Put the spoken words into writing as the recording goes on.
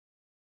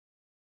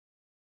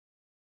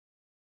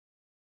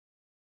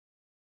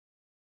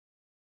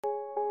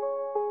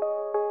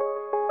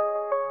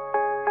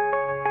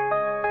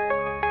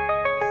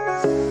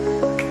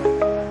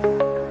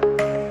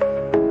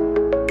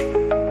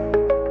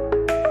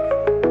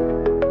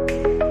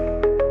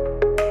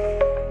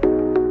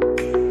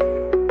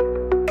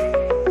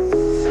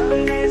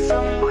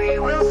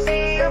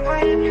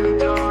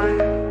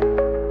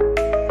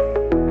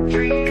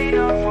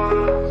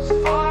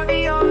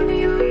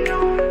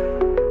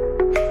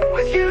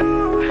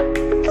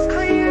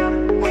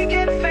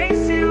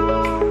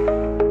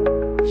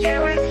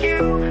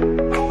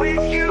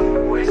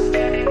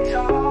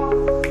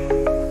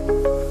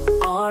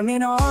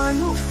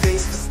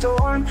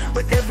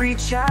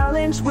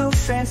challenge we'll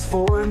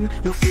transform.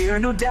 No fear,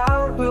 no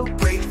doubt, we'll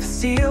break the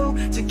seal.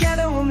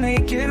 Together we'll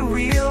make it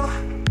real.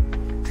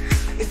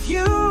 With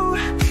you,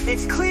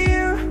 it's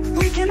clear,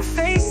 we can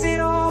face it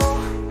all.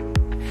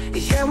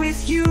 Yeah,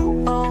 with you,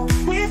 oh,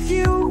 with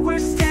you, we're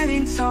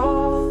standing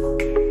tall.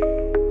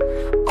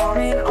 Arm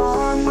in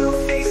arm,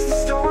 we'll face the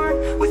storm.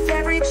 With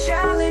every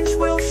challenge,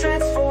 we'll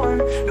transform.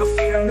 No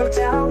fear, no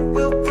doubt,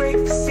 we'll break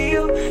the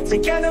seal.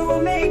 Together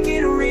we'll make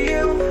it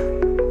real.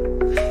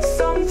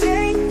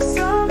 Someday,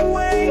 some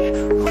way,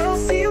 we'll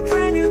see a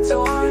brand new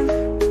dawn.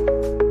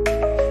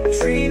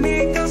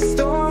 Dreaming a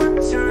storm,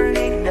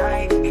 turning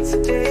night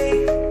into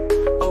day.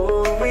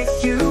 Oh, with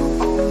you,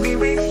 only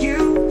with you,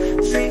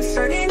 dreams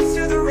turn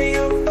into the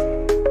real.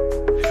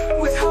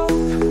 With hope,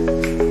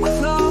 with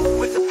love,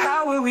 with the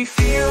power we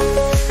feel.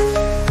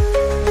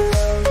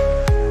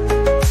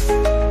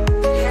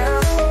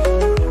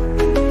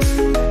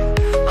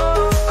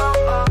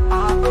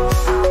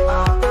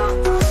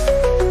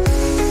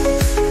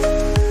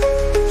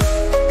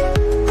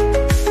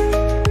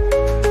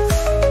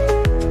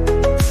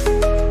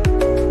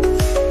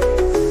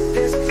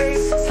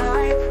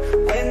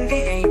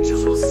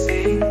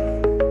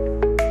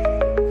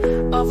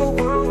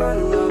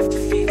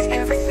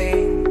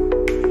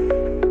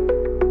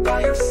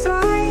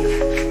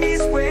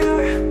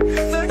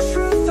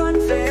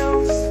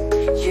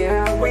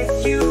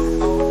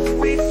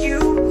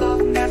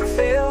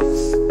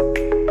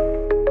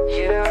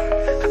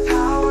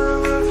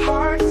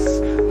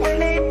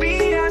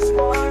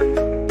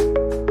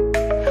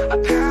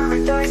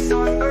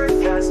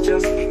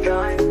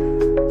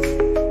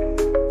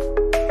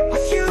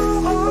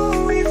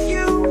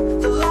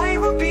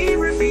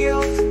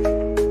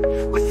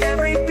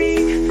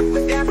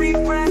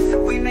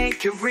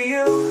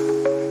 Real,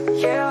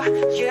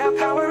 yeah,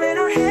 power in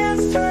our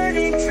hands,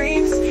 turning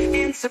dreams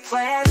into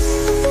plans.